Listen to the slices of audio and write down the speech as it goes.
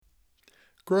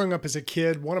Growing up as a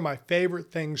kid, one of my favorite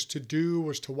things to do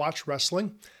was to watch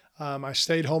wrestling. I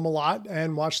stayed home a lot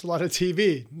and watched a lot of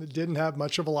TV. Didn't have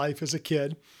much of a life as a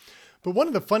kid. But one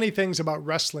of the funny things about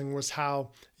wrestling was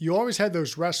how you always had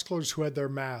those wrestlers who had their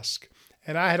mask.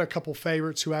 And I had a couple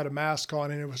favorites who had a mask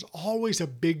on, and it was always a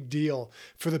big deal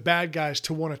for the bad guys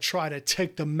to want to try to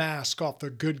take the mask off the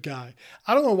good guy.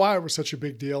 I don't know why it was such a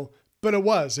big deal, but it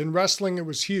was. In wrestling, it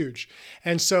was huge.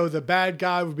 And so the bad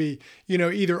guy would be,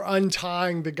 either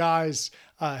untying the guy's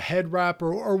head wrap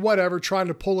or whatever, trying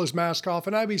to pull his mask off.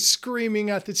 And I'd be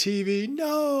screaming at the TV,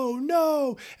 no,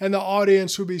 no. And the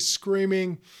audience would be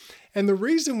screaming. And the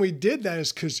reason we did that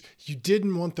is because you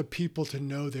didn't want the people to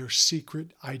know their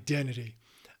secret identity.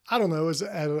 I don't know,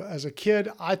 as a kid,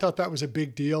 I thought that was a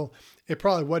big deal. It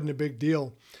probably wasn't a big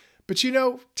deal. But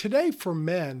today for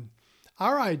men,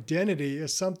 our identity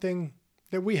is something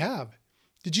that we have.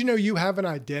 Did you know you have an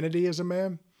identity as a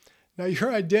man? Now,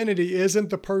 your identity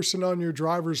isn't the person on your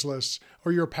driver's list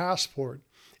or your passport.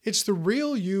 It's the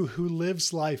real you who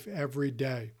lives life every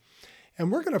day.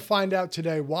 And we're going to find out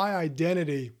today why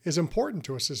identity is important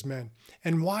to us as men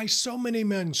and why so many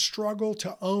men struggle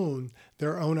to own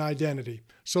their own identity.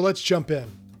 So let's jump in.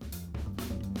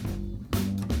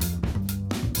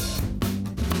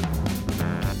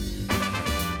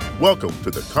 Welcome to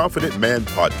the Confident Man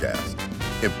Podcast,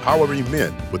 empowering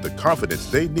men with the confidence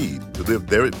they need to live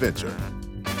their adventure.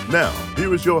 Now,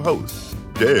 here is your host,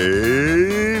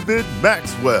 David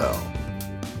Maxwell.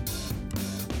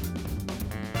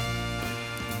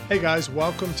 Hey guys,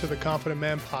 welcome to the Confident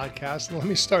Man Podcast. And let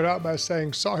me start out by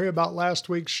saying sorry about last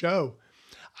week's show.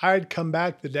 I had come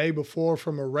back the day before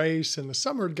from a race and the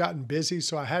summer had gotten busy,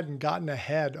 so I hadn't gotten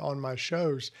ahead on my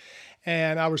shows.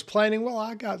 And I was planning,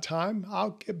 I got time.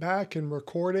 I'll get back and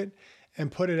record it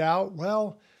and put it out.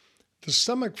 Well, the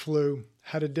stomach flu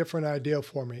had a different idea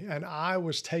for me, and I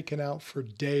was taken out for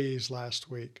days last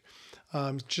week.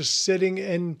 Just sitting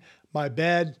in my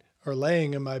bed, or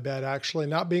laying in my bed actually,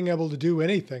 not being able to do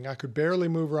anything. I could barely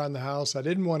move around the house. I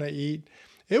didn't want to eat.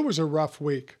 It was a rough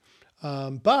week.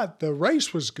 But the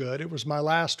race was good. It was my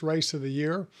last race of the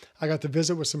year. I got to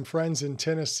visit with some friends in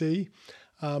Tennessee.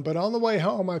 But on the way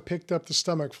home, I picked up the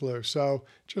stomach flu. So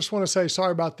just want to say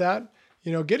sorry about that.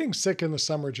 Getting sick in the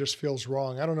summer just feels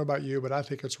wrong. I don't know about you, but I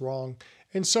think it's wrong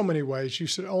in so many ways. You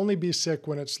should only be sick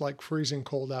when it's like freezing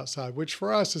cold outside, which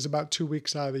for us is about 2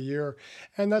 weeks out of the year.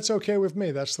 And that's okay with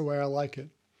me. That's the way I like it.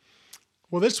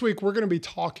 Well, this week we're going to be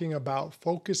talking about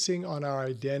focusing on our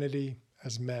identity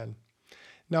as men.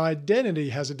 Now, identity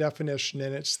has a definition,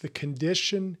 and it's the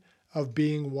condition of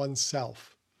being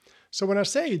oneself. So when I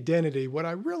say identity, what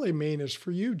I really mean is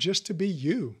for you just to be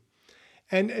you.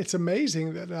 And it's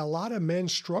amazing that a lot of men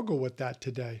struggle with that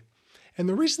today. And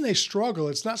the reason they struggle,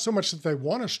 it's not so much that they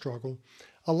want to struggle.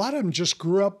 A lot of them just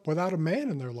grew up without a man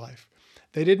in their life.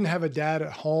 They didn't have a dad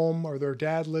at home, or their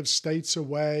dad lived states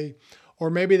away, or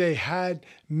maybe they had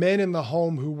men in the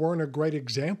home who weren't a great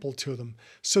example to them.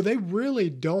 So they really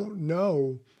don't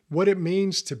know what it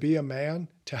means to be a man,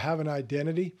 to have an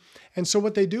identity. And so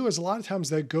what they do is a lot of times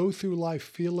they go through life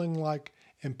feeling like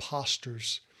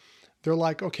imposters. They're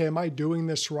like, okay, am I doing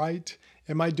this right?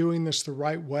 Am I doing this the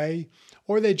right way?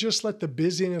 Or they just let the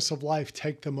busyness of life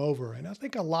take them over. And I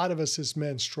think a lot of us as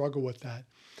men struggle with that.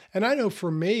 And I know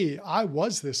for me, I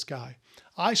was this guy.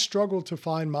 I struggled to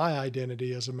find my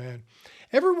identity as a man.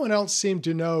 Everyone else seemed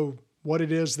to know what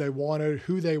it is they wanted,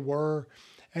 who they were.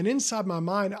 And inside my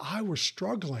mind, I was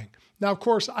struggling. Now, of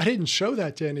course, I didn't show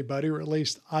that to anybody, or at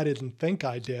least I didn't think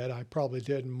I did. I probably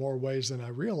did in more ways than I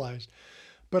realized.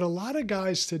 But a lot of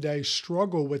guys today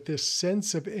struggle with this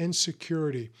sense of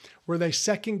insecurity where they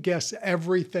second guess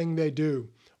everything they do,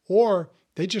 or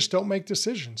they just don't make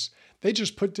decisions. They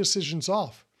just put decisions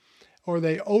off, or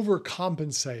they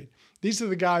overcompensate. These are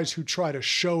the guys who try to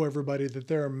show everybody that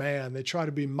they're a man. They try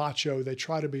to be macho. They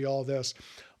try to be all this.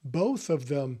 Both of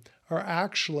them are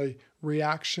actually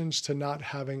reactions to not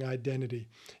having identity.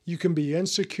 You can be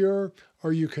insecure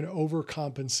or you can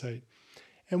overcompensate.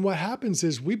 And what happens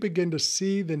is we begin to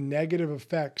see the negative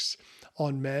effects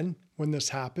on men when this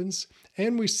happens,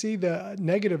 and we see the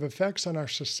negative effects on our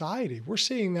society. We're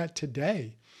seeing that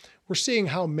today. We're seeing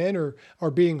how men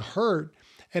are being hurt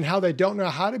and how they don't know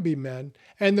how to be men,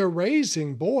 and they're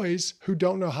raising boys who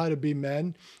don't know how to be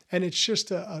men, and it's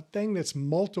just a thing that's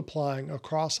multiplying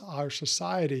across our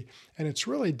society, and it's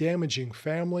really damaging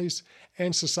families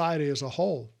and society as a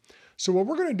whole. So what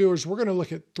we're going to do is we're going to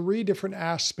look at 3 different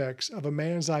aspects of a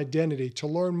man's identity to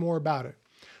learn more about it.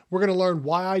 We're going to learn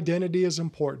why identity is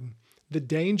important, the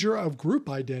danger of group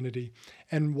identity,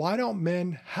 and why don't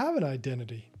men have an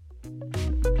identity?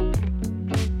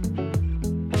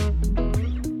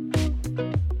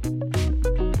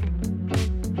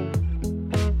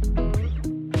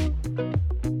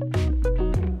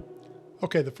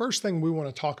 Okay, the first thing we want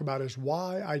to talk about is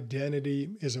why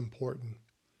identity is important.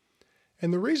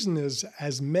 And the reason is,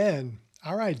 as men,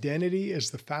 our identity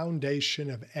is the foundation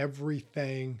of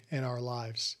everything in our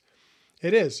lives.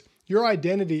 It is. Your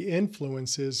identity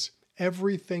influences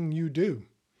everything you do.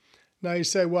 Now you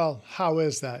say, well, how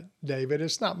is that, David?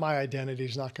 It's not my identity.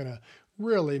 It's not going to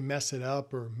really mess it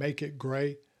up or make it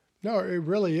great. No, it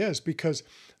really is, because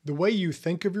the way you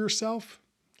think of yourself,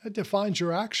 that defines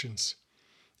your actions.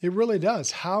 It really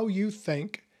does. How you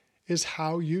think is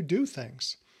how you do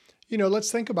things.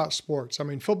 Let's think about sports. I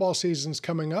mean, football season's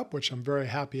coming up, which I'm very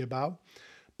happy about.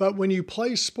 But when you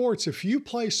play sports, if you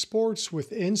play sports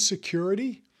with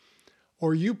insecurity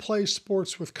or you play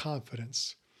sports with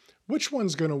confidence, which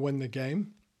one's going to win the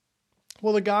game?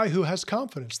 Well, the guy who has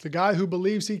confidence, the guy who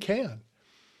believes he can.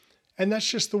 And that's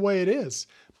just the way it is.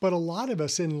 But a lot of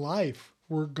us in life,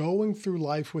 we're going through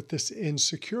life with this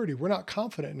insecurity. We're not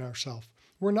confident in ourselves.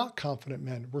 We're not confident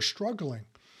men. We're struggling.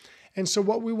 And so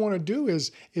what we want to do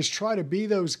is try to be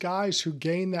those guys who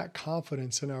gain that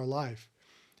confidence in our life.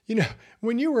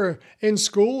 When you were in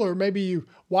school, or maybe you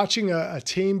watching a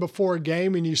team before a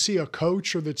game and you see a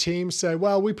coach or the team say,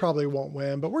 well, we probably won't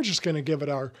win, but we're just going to give it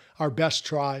our best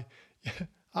try.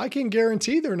 I can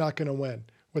guarantee they're not going to win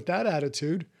with that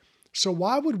attitude. So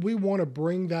why would we want to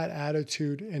bring that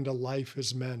attitude into life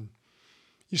as men?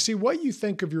 You see, what you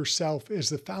think of yourself is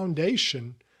the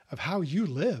foundation of how you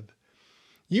live.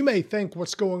 You may think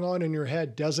what's going on in your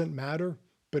head doesn't matter,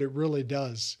 but it really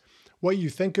does. What you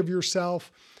think of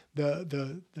yourself,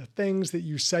 the things that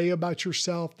you say about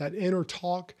yourself, that inner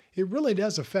talk, it really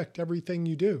does affect everything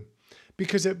you do,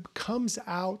 because it comes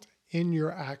out in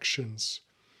your actions.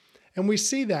 And we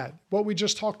see that, what we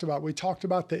just talked about. We talked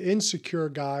about the insecure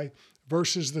guy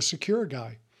versus the secure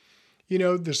guy.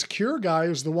 The secure guy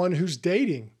is the one who's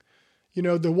dating,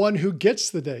 the one who gets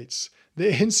the dates.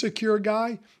 The insecure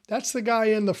guy, that's the guy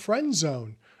in the friend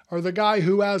zone, or the guy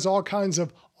who has all kinds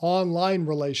of online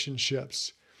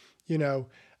relationships,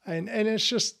 and it's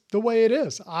just the way it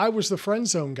is. I was the friend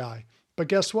zone guy, but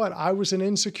guess what? I was an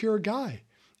insecure guy.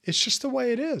 It's just the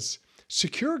way it is.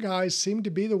 Secure guys seem to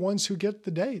be the ones who get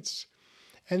the dates.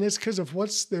 And it's because of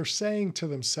what they're saying to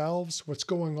themselves, what's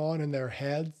going on in their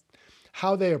head,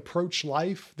 how they approach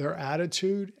life, their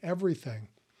attitude, everything.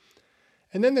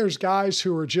 And then there's guys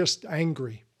who are just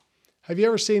angry. Have you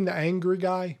ever seen the angry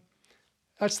guy?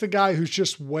 That's the guy who's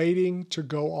just waiting to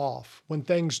go off when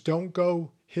things don't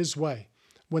go his way,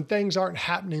 when things aren't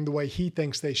happening the way he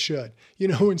thinks they should.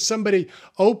 When somebody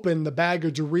opened the bag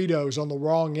of Doritos on the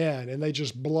wrong end and they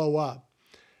just blow up.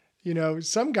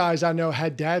 Some guys I know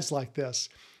had dads like this,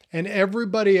 and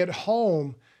everybody at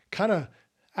home kind of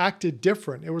acted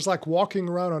different. It was like walking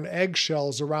around on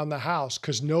eggshells around the house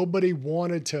because nobody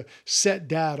wanted to set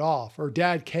dad off, or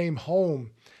dad came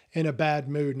home in a bad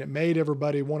mood and it made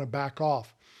everybody want to back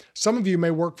off. Some of you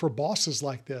may work for bosses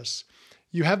like this.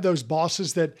 You have those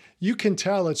bosses that you can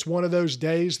tell it's one of those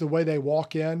days, the way they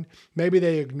walk in. Maybe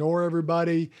they ignore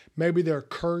everybody. Maybe they're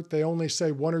curt. They only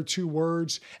say one or two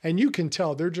words. And you can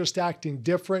tell they're just acting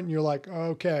different. And you're like,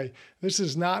 okay, this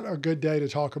is not a good day to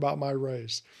talk about my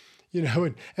raise.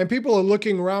 And people are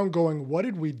looking around going, what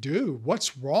did we do?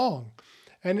 What's wrong?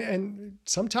 And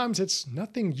sometimes it's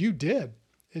nothing you did.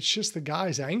 It's just the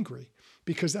guy's angry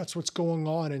because that's what's going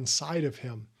on inside of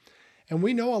him. And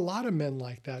we know a lot of men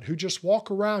like that who just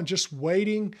walk around just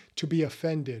waiting to be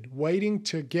offended, waiting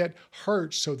to get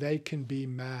hurt so they can be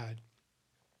mad.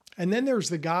 And then there's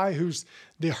the guy who's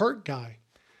the hurt guy,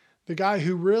 the guy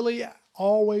who really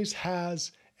always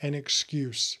has an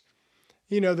excuse.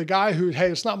 The guy who, hey,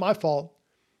 it's not my fault.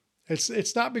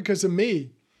 It's not because of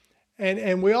me.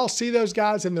 And we all see those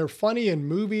guys and they're funny in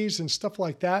movies and stuff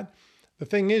like that. The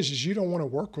thing is you don't want to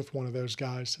work with one of those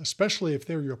guys, especially if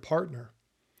they're your partner.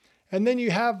 And then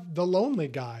you have the lonely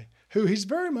guy who he's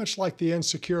very much like the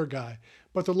insecure guy.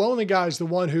 But the lonely guy is the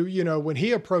one who, when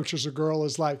he approaches a girl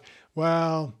is like,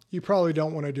 well, you probably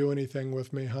don't want to do anything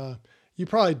with me, huh? You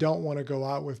probably don't want to go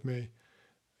out with me,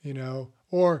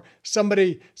 Or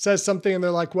somebody says something and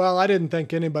they're like, well, I didn't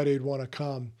think anybody would want to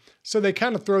come. So they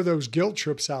kind of throw those guilt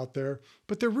trips out there,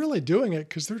 but they're really doing it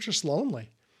because they're just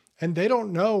lonely. And they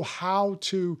don't know how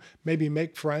to maybe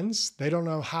make friends. They don't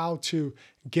know how to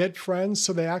get friends.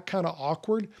 So they act kind of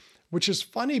awkward, which is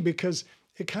funny because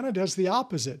it kind of does the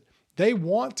opposite. They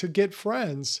want to get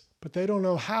friends, but they don't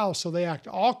know how. So they act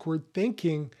awkward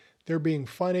thinking they're being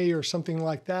funny or something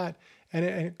like that. And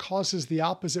it causes the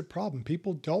opposite problem.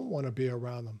 People don't want to be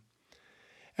around them.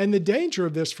 And the danger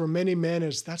of this for many men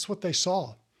is that's what they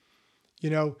saw.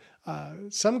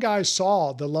 Some guys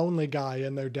saw the lonely guy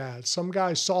in their dad. Some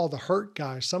guys saw the hurt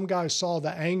guy. Some guys saw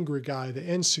the angry guy, the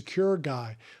insecure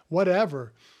guy,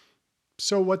 whatever.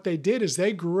 So what they did is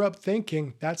they grew up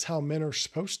thinking that's how men are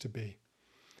supposed to be.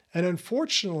 And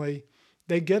unfortunately,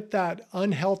 they get that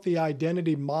unhealthy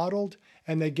identity modeled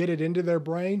and they get it into their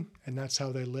brain, and that's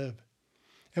how they live.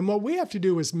 And what we have to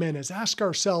do as men is ask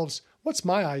ourselves, what's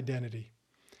my identity?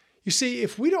 You see,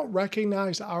 if we don't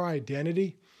recognize our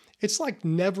identity, it's like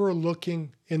never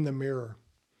looking in the mirror.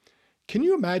 Can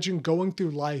you imagine going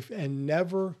through life and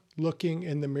never looking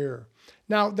in the mirror?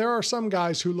 Now, there are some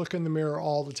guys who look in the mirror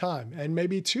all the time, and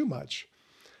maybe too much.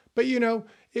 But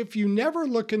if you never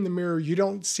look in the mirror, you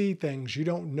don't see things, you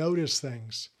don't notice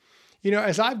things.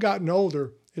 As I've gotten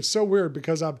older, it's so weird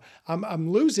because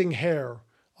I'm losing hair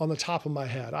on the top of my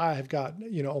head. I have got,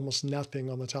 almost nothing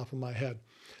on the top of my head.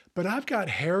 But I've got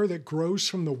hair that grows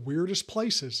from the weirdest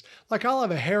places. Like I'll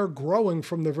have a hair growing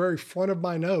from the very front of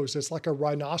my nose. It's like a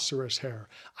rhinoceros hair.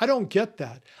 I don't get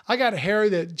that. I got hair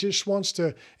that just wants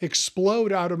to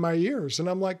explode out of my ears. And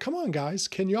I'm like, come on, guys,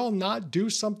 can y'all not do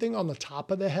something on the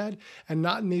top of the head and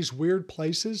not in these weird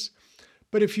places?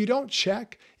 But if you don't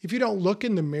check, if you don't look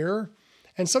in the mirror,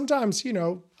 and sometimes,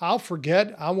 I'll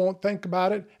forget, I won't think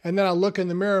about it. And then I look in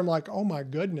the mirror, I'm like, oh my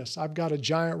goodness, I've got a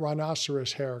giant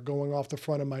rhinoceros hair going off the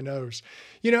front of my nose.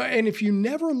 And if you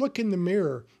never look in the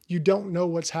mirror, you don't know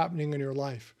what's happening in your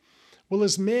life. Well,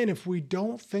 as men, if we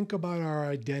don't think about our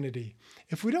identity,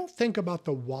 if we don't think about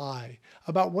the why,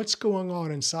 about what's going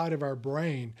on inside of our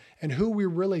brain and who we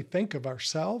really think of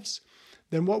ourselves,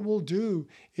 then what we'll do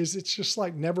is it's just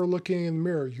like never looking in the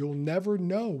mirror. You'll never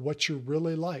know what you're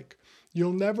really like.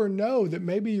 You'll never know that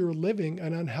maybe you're living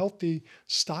an unhealthy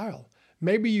style.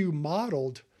 Maybe you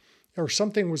modeled or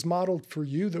something was modeled for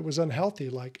you that was unhealthy,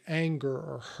 like anger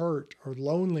or hurt or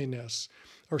loneliness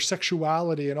or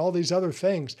sexuality and all these other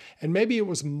things. And maybe it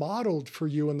was modeled for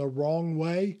you in the wrong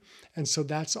way. And so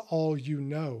that's all you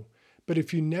know. But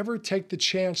if you never take the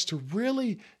chance to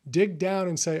really dig down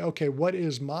and say, okay, what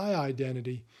is my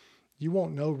identity? You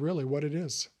won't know really what it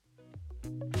is.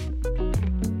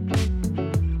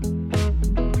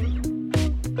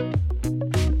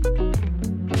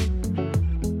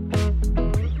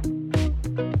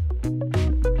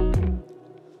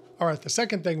 All right, the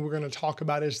second thing we're going to talk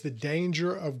about is the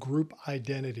danger of group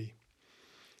identity.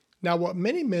 Now, what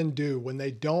many men do when they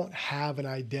don't have an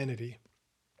identity,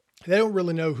 they don't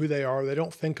really know who they are. They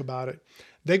don't think about it.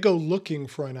 They go looking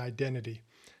for an identity.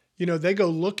 They go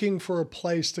looking for a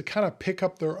place to kind of pick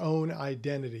up their own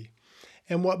identity.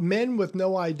 And what men with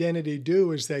no identity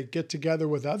do is they get together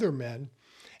with other men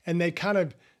and they kind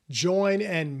of join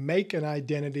and make an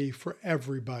identity for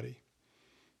everybody.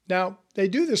 Now, they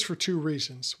do this for two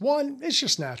reasons. One, it's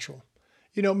just natural.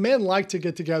 Men like to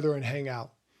get together and hang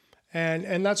out.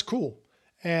 And that's cool.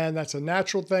 And that's a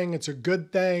natural thing. It's a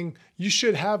good thing. You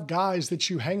should have guys that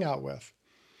you hang out with.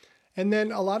 And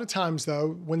then a lot of times,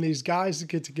 though, when these guys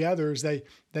get together, is they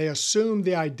assume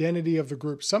the identity of the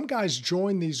group. Some guys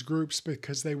join these groups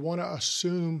because they want to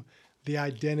assume the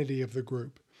identity of the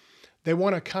group. They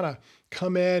want to kind of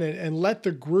come in and let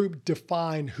the group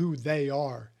define who they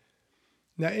are.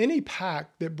 Now, any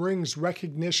pack that brings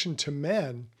recognition to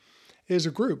men is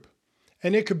a group,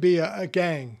 and it could be a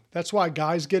gang. That's why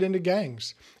guys get into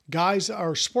gangs. Guys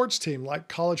are a sports team, like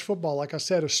college football, like I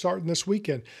said, is starting this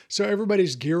weekend. So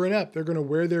everybody's gearing up. They're going to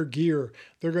wear their gear.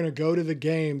 They're going to go to the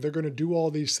game. They're going to do all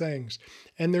these things.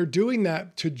 And they're doing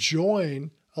that to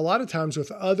join, a lot of times, with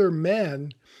other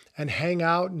men and hang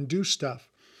out and do stuff.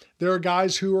 There are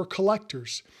guys who are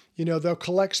collectors. They'll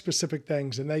collect specific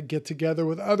things and they get together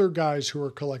with other guys who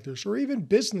are collectors, or even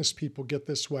business people get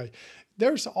this way.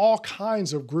 There's all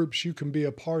kinds of groups you can be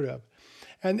a part of.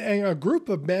 And a group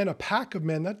of men, a pack of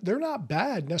men, they're not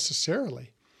bad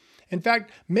necessarily. In fact,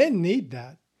 men need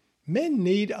that. Men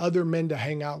need other men to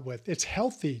hang out with. It's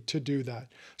healthy to do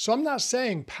that. So I'm not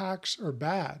saying packs are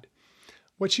bad.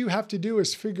 What you have to do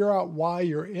is figure out why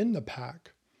you're in the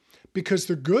pack. Because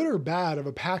the good or bad of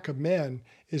a pack of men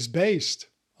is based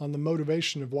on the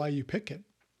motivation of why you pick it.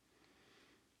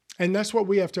 And that's what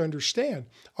we have to understand.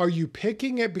 Are you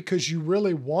picking it because you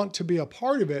really want to be a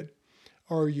part of it?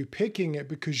 Or are you picking it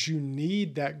because you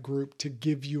need that group to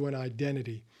give you an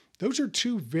identity? Those are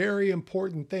two very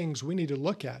important things we need to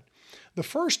look at. The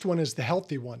first one is the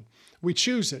healthy one. We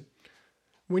choose it.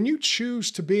 When you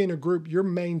choose to be in a group, you're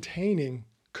maintaining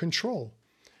control.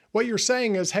 What you're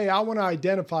saying is, hey, I want to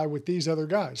identify with these other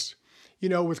guys.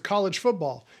 With college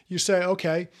football, you say,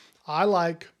 okay,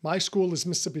 My school is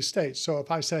Mississippi State. So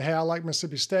if I say, hey, I like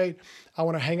Mississippi State, I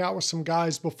want to hang out with some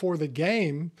guys before the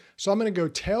game. So I'm going to go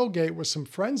tailgate with some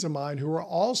friends of mine who are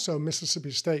also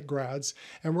Mississippi State grads,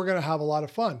 and we're going to have a lot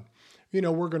of fun.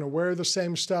 We're going to wear the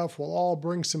same stuff. We'll all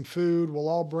bring some food. We'll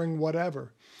all bring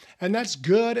whatever. And that's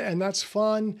good and that's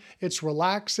fun. It's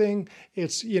relaxing.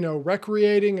 It's,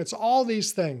 recreating. It's all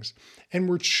these things. And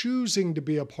we're choosing to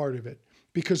be a part of it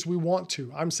because we want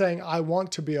to. I'm saying I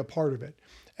want to be a part of it.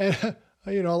 And,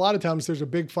 a lot of times there's a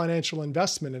big financial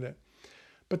investment in it.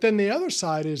 But then the other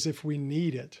side is if we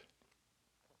need it.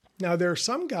 Now, there are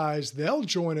some guys, they'll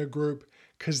join a group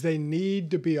because they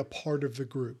need to be a part of the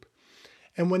group.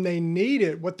 And when they need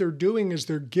it, what they're doing is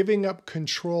they're giving up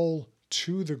control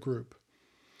to the group.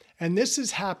 And this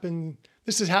is happening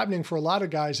for a lot of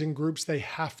guys in groups they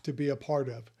have to be a part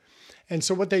of. And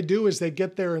so what they do is they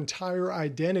get their entire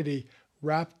identity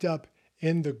wrapped up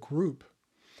in the group.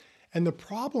 And the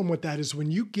problem with that is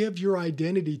when you give your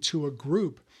identity to a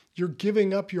group, you're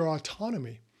giving up your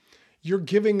autonomy. You're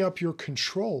giving up your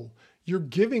control. You're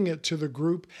giving it to the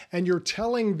group and you're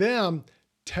telling them,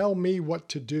 tell me what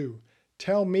to do.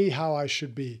 Tell me how I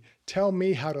should be. Tell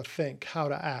me how to think, how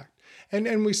to act.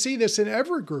 And we see this in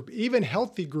every group. Even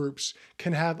healthy groups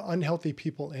can have unhealthy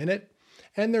people in it.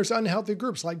 And there's unhealthy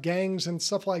groups like gangs and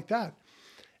stuff like that.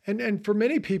 And for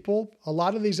many people, a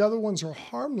lot of these other ones are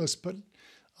harmless, but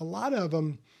a lot of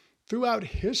them throughout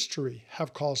history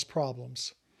have caused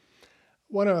problems.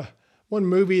 One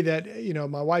movie that,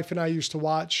 my wife and I used to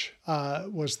watch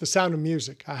was The Sound of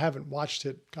Music. I haven't watched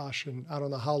it, in I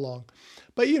don't know how long.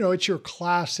 But, it's your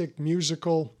classic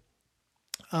musical.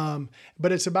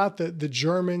 But it's about the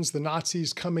Germans, the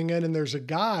Nazis coming in, and there's a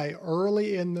guy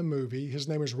early in the movie, his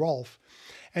name is Rolf,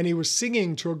 and he was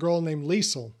singing to a girl named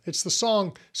Liesel. It's the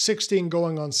song 16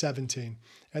 going on 17.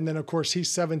 And then, of course,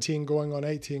 he's 17 going on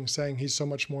 18, saying he's so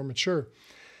much more mature.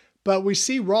 But we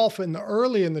see Rolf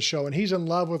early in the show, and he's in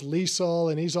love with Liesel,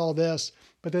 and he's all this.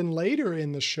 But then later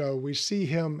in the show, we see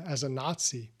him as a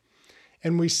Nazi,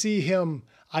 and we see him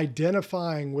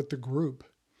identifying with the group.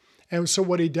 And so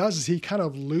what he does is he kind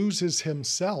of loses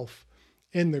himself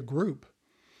in the group.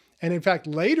 And in fact,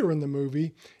 later in the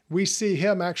movie, we see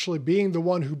him actually being the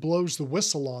one who blows the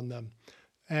whistle on them.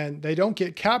 And they don't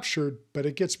get captured, but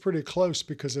it gets pretty close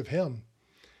because of him.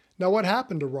 Now, what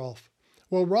happened to Rolf?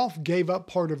 Well, Rolf gave up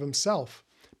part of himself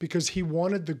because he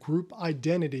wanted the group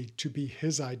identity to be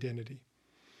his identity.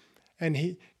 And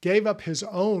he gave up his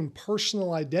own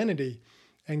personal identity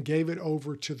and gave it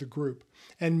over to the group.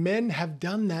 And men have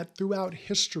done that throughout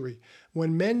history.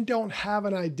 When men don't have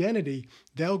an identity,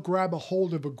 they'll grab a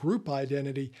hold of a group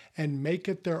identity and make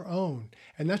it their own.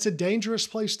 And that's a dangerous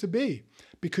place to be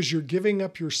because you're giving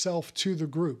up yourself to the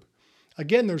group.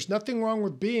 Again, there's nothing wrong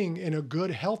with being in a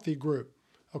good, healthy group.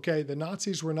 Okay, the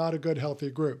Nazis were not a good, healthy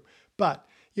group. But,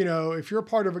 if you're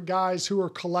part of guys who are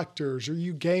collectors or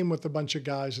you game with a bunch of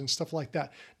guys and stuff like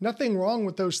that, nothing wrong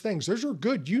with those things. Those are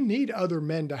good. You need other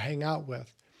men to hang out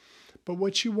with. But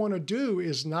what you want to do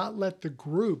is not let the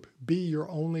group be your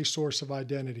only source of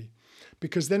identity.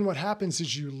 Because then what happens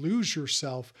is you lose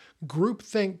yourself,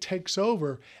 groupthink takes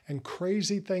over, and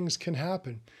crazy things can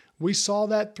happen. We saw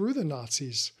that through the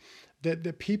Nazis,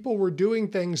 that people were doing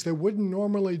things they wouldn't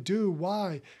normally do.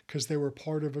 Why? Because they were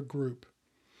part of a group.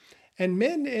 And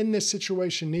men in this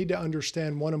situation need to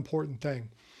understand one important thing,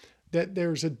 that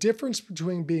there's a difference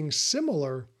between being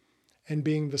similar and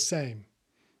being the same.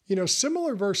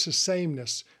 Similar versus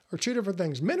sameness are two different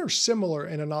things. Men are similar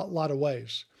in a lot of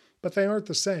ways, but they aren't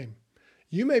the same.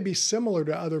 You may be similar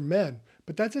to other men,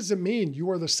 but that doesn't mean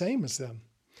you are the same as them.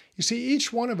 You see,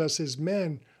 each one of us as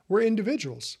men, we're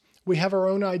individuals. We have our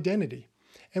own identity.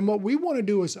 And what we want to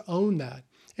do is own that.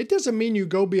 It doesn't mean you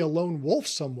go be a lone wolf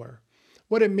somewhere.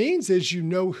 What it means is you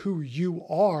know who you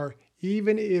are,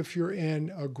 even if you're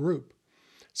in a group.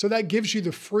 So that gives you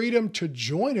the freedom to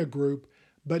join a group,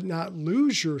 but not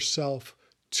lose yourself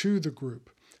to the group.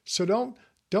 So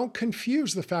don't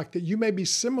confuse the fact that you may be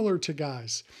similar to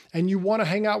guys and you want to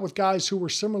hang out with guys who are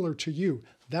similar to you.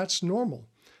 That's normal,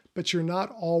 but you're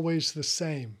not always the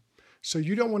same. So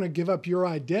you don't want to give up your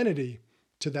identity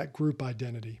to that group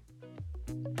identity.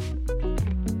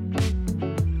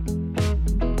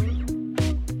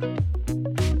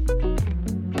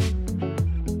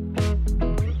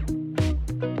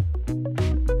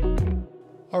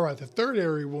 All right, the third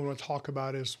area we want to talk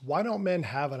about is why don't men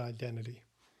have an identity?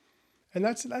 And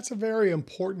that's a very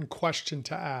important question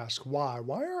to ask. Why?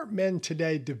 Why aren't men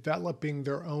today developing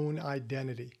their own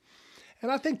identity?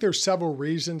 And I think there's several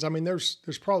reasons. I mean, there's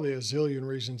probably a zillion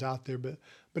reasons out there, but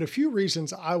a few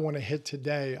reasons I want to hit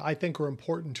today I think are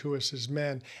important to us as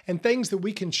men, and things that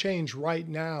we can change right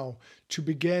now to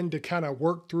begin to kind of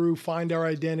work through, find our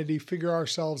identity, figure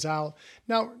ourselves out.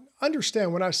 Now,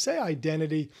 understand when I say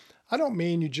identity, I don't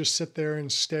mean you just sit there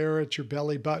and stare at your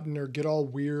belly button or get all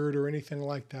weird or anything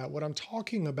like that. What I'm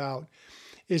talking about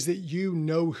is that you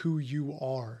know who you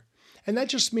are. And that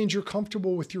just means you're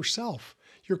comfortable with yourself.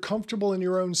 You're comfortable in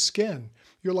your own skin.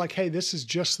 You're like, hey, this is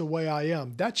just the way I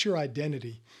am. That's your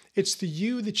identity. It's the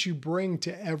you that you bring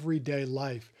to everyday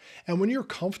life. And when you're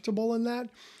comfortable in that,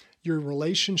 your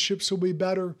relationships will be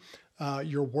better.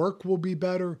 Your work will be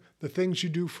better. The things you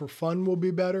do for fun will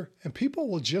be better. And people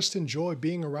will just enjoy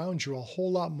being around you a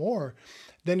whole lot more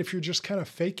than if you're just kind of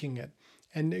faking it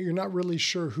and you're not really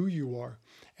sure who you are.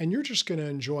 And you're just going to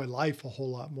enjoy life a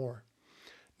whole lot more.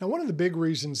 Now, one of the big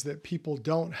reasons that people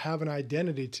don't have an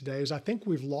identity today is I think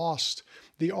we've lost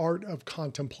the art of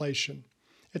contemplation.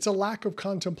 It's a lack of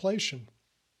contemplation.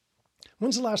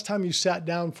 When's the last time you sat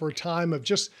down for a time of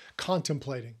just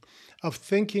contemplating, of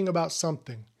thinking about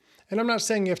something? And I'm not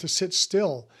saying you have to sit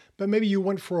still, but maybe you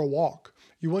went for a walk,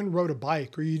 you went and rode a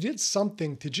bike, or you did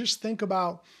something to just think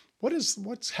about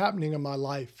what's happening in my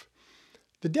life.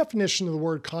 The definition of the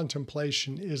word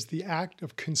contemplation is the act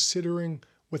of considering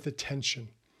with attention.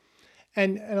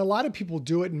 And a lot of people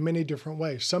do it in many different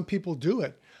ways. Some people do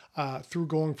it through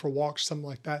going for walks, something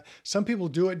like that. Some people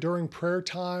do it during prayer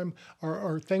time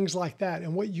or things like that.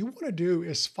 And what you want to do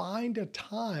is find a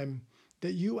time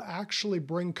that you actually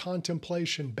bring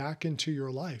contemplation back into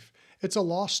your life. It's a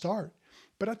lost art,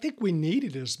 but I think we need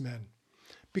it as men.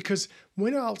 Because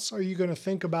when else are you going to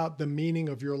think about the meaning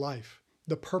of your life,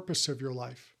 the purpose of your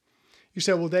life? You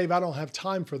say, well, Dave, I don't have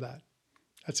time for that.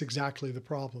 That's exactly the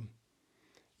problem.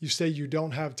 You say you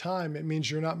don't have time, it means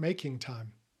you're not making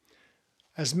time.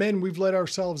 As men, we've let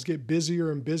ourselves get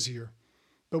busier and busier,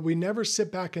 but we never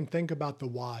sit back and think about the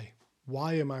why.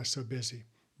 Why am I so busy?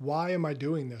 Why am I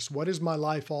doing this? What is my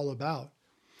life all about?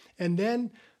 And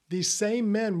then these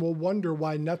same men will wonder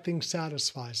why nothing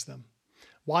satisfies them,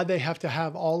 why they have to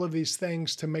have all of these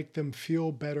things to make them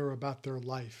feel better about their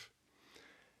life.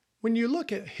 When you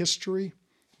look at history,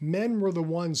 men were the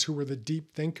ones who were the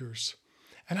deep thinkers.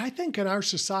 And I think in our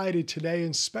society today,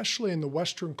 and especially in the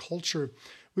Western culture,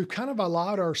 we've kind of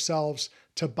allowed ourselves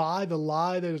to buy the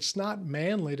lie that it's not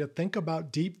manly to think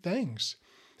about deep things.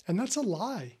 And that's a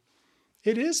lie.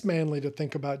 It is manly to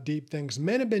think about deep things.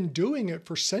 Men have been doing it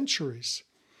for centuries.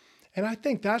 And I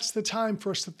think that's the time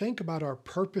for us to think about our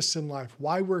purpose in life,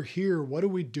 why we're here, what are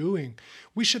we doing?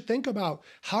 We should think about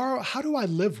how do I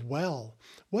live well?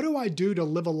 What do I do to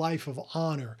live a life of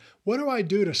honor? What do I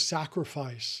do to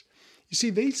sacrifice? You see,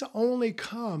 these only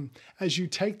come as you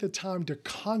take the time to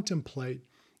contemplate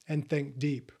and think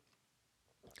deep.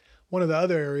 One of the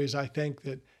other areas I think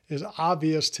that is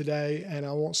obvious today, and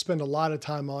I won't spend a lot of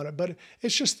time on it, but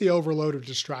it's just the overload of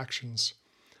distractions.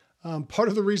 Part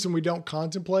of the reason we don't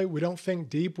contemplate, we don't think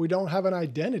deep, we don't have an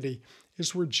identity,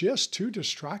 is we're just too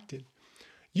distracted.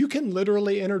 You can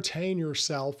literally entertain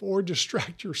yourself or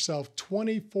distract yourself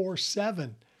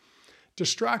 24/7.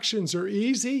 Distractions are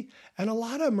easy, and a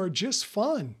lot of them are just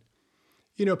fun.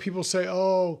 You know, people say,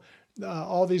 all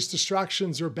these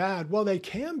distractions are bad. Well, they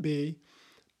can be,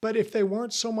 but if they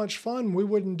weren't so much fun, we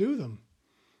wouldn't do them.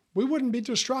 We wouldn't be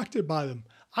distracted by them.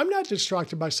 I'm not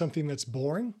distracted by something that's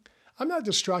boring. I'm not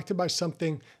distracted by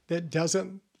something that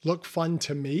doesn't look fun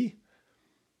to me.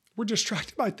 We're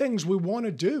distracted by things we want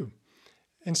to do.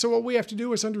 And so what we have to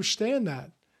do is understand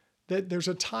that there's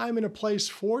a time and a place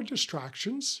for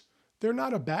distractions. They're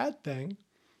not a bad thing.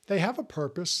 They have a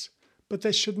purpose, but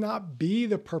they should not be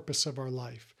the purpose of our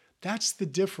life. That's the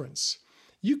difference.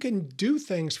 You can do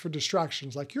things for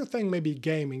distractions, like your thing may be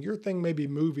gaming, your thing may be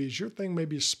movies, your thing may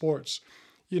be sports.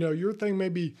 You know, your thing may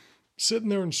be sitting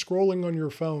there and scrolling on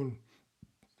your phone.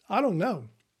 I don't know.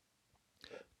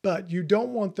 But you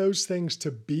don't want those things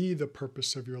to be the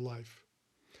purpose of your life.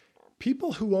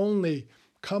 People who only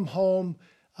come home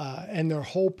and their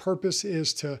whole purpose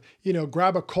is to,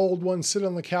 grab a cold one, sit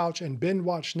on the couch and binge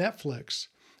watch Netflix,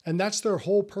 and that's their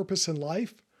whole purpose in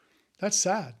life, that's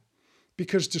sad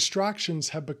because distractions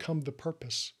have become the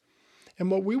purpose.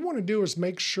 And what we want to do is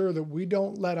make sure that we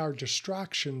don't let our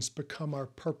distractions become our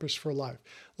purpose for life.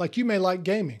 Like you may like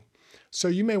gaming, so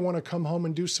you may want to come home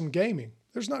and do some gaming.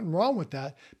 There's nothing wrong with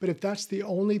that. But if that's the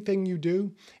only thing you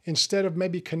do, instead of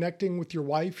maybe connecting with your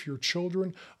wife, your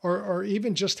children, or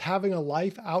even just having a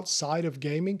life outside of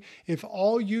gaming, if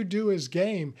all you do is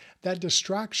game, that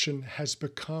distraction has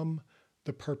become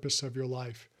the purpose of your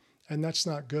life. And that's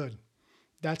not good.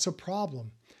 That's a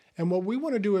problem. And what we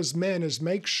want to do as men is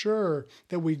make sure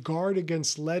that we guard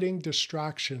against letting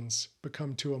distractions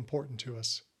become too important to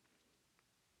us.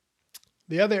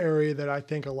 The other area that I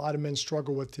think a lot of men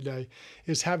struggle with today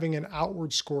is having an outward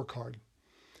scorecard.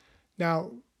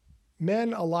 Now,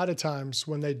 men, a lot of times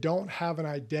when they don't have an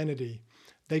identity,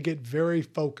 they get very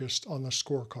focused on the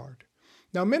scorecard.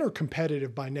 Now, men are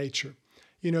competitive by nature.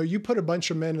 You know, you put a bunch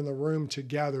of men in the room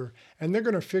together and they're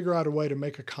going to figure out a way to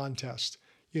make a contest.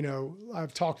 You know,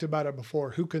 I've talked about it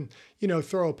before. Who can,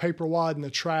 throw a paper wad in the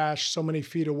trash so many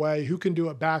feet away? Who can do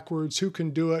it backwards? Who can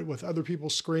do it with other people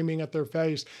screaming at their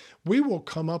face? We will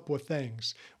come up with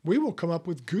things. We will come up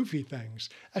with goofy things.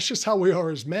 That's just how we are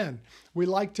as men. We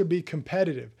like to be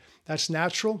competitive. That's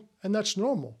natural and that's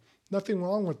normal. Nothing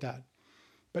wrong with that.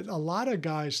 But a lot of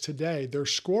guys today, their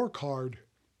scorecard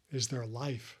is their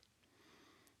life.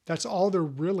 That's all they're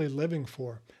really living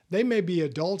for. They may be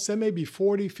adults, they may be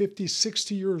 40, 50,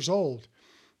 60 years old,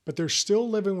 but they're still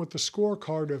living with the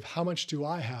scorecard of how much do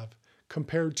I have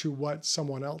compared to what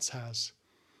someone else has.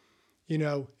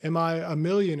 Am I a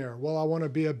millionaire? Well, I want to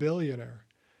be a billionaire.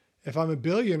 If I'm a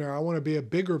billionaire, I want to be a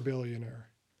bigger billionaire.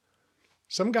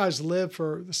 Some guys live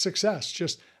for success,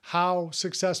 just how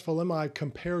successful am I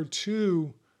compared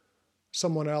to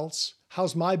someone else?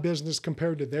 How's my business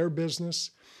compared to their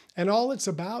business? And all it's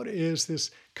about is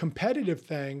this competitive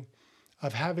thing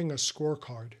of having a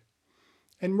scorecard.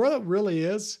 And what it really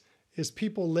is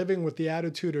people living with the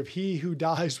attitude of he who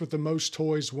dies with the most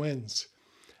toys wins.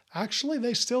 Actually,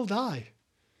 they still die.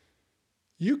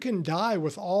 You can die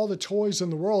with all the toys in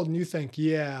the world and you think,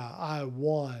 yeah, I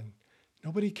won.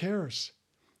 Nobody cares.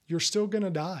 You're still going to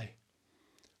die.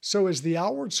 So is the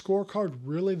outward scorecard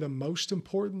really the most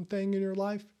important thing in your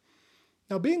life?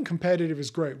 Now, being competitive is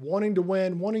great. Wanting to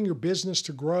win, wanting your business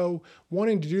to grow,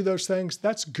 wanting to do those things,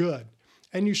 that's good.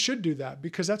 And you should do that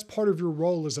because that's part of your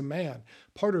role as a man,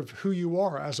 part of who you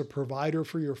are as a provider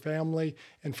for your family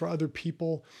and for other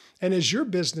people. And as your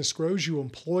business grows, you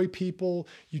employ people,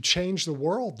 you change the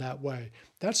world that way.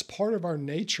 That's part of our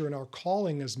nature and our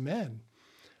calling as men.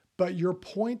 But your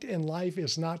point in life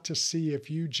is not to see if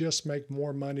you just make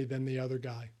more money than the other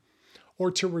guy, or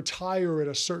to retire at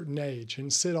a certain age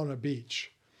and sit on a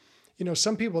beach.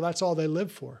 Some people, that's all they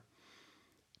live for.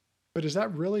 But is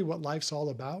that really what life's all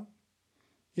about?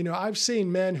 I've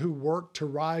seen men who work to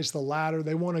rise the ladder.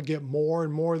 They want to get more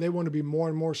and more. They want to be more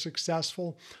and more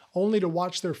successful, only to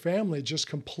watch their family just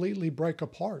completely break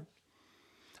apart.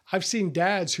 I've seen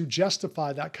dads who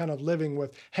justify that kind of living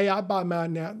with, hey, I buy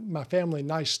my family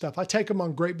nice stuff. I take them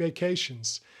on great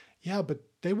vacations. Yeah, but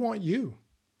they want you.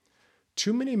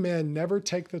 Too many men never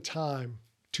take the time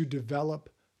to develop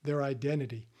their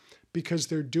identity because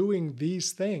they're doing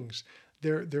these things.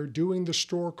 They're doing the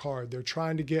scorecard. They're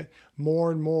trying to get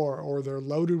more and more, or they're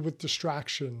loaded with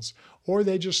distractions, or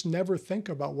they just never think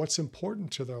about what's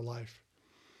important to their life.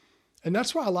 And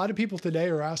that's why a lot of people today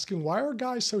are asking, why are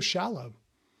guys so shallow?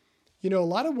 A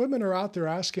lot of women are out there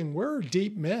asking, where are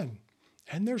deep men?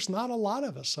 And there's not a lot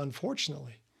of us,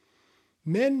 unfortunately.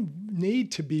 Men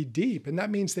need to be deep, and that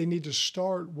means they need to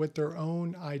start with their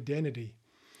own identity.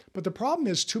 But the problem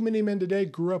is too many men today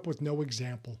grew up with no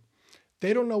example.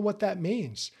 They don't know what that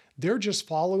means. They're just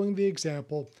following the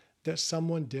example that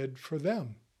someone did for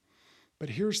them. But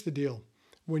here's the deal.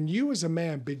 When you as a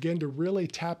man begin to really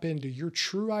tap into your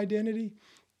true identity,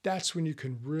 that's when you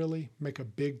can really make a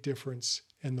big difference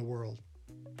in the world.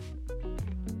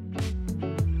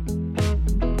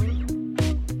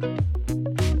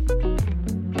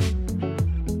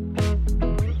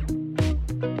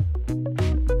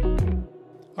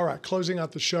 All right, closing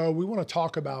out the show, we want to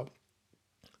talk about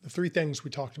the three things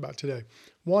we talked about today.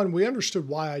 One, we understood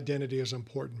why identity is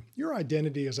important. Your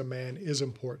identity as a man is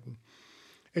important.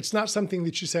 It's not something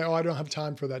that you say, oh, I don't have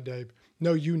time for that, Dave.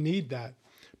 No, you need that.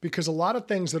 Because a lot of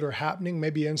things that are happening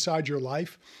maybe inside your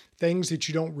life, things that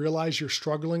you don't realize you're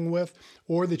struggling with,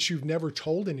 or that you've never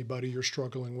told anybody you're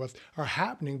struggling with, are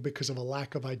happening because of a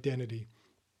lack of identity.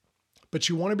 But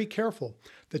you want to be careful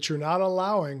that you're not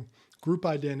allowing group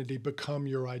identity become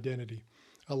your identity.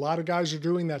 A lot of guys are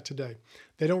doing that today.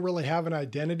 They don't really have an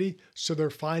identity, so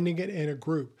they're finding it in a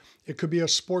group. It could be a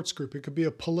sports group. It could be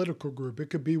a political group.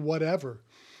 It could be whatever.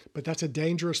 But that's a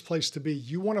dangerous place to be.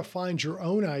 You want to find your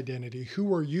own identity.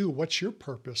 Who are you? What's your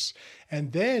purpose?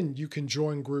 And then you can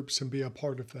join groups and be a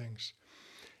part of things.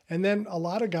 And then a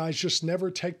lot of guys just never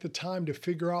take the time to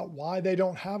figure out why they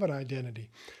don't have an identity.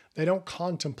 They don't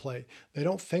contemplate. They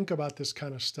don't think about this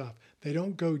kind of stuff. They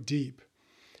don't go deep.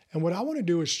 And what I want to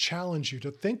do is challenge you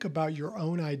to think about your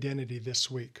own identity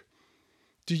this week.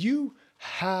 Do you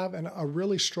have a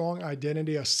really strong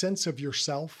identity, a sense of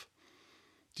yourself?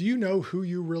 Do you know who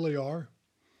you really are?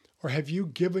 Or have you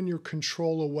given your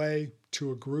control away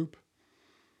to a group?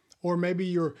 Or maybe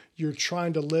you're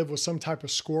trying to live with some type of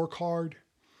scorecard.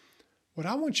 What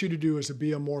I want you to do is to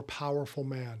be a more powerful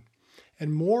man.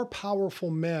 And more powerful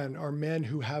men are men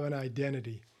who have an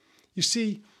identity. You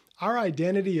see, our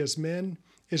identity as men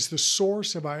is the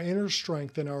source of our inner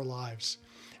strength in our lives.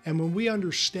 And when we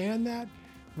understand that,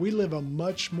 we live a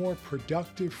much more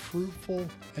productive, fruitful,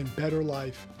 and better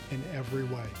life in every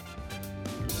way.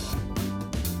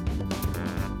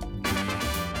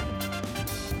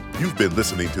 You've been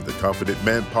listening to the Confident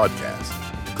Man Podcast.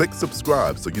 Click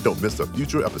subscribe so you don't miss a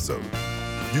future episode.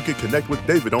 You can connect with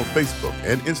David on Facebook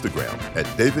and Instagram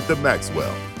at David the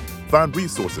Maxwell. Find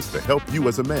resources to help you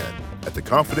as a man at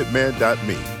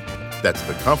theconfidentman.me. That's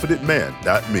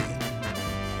theconfidentman.me.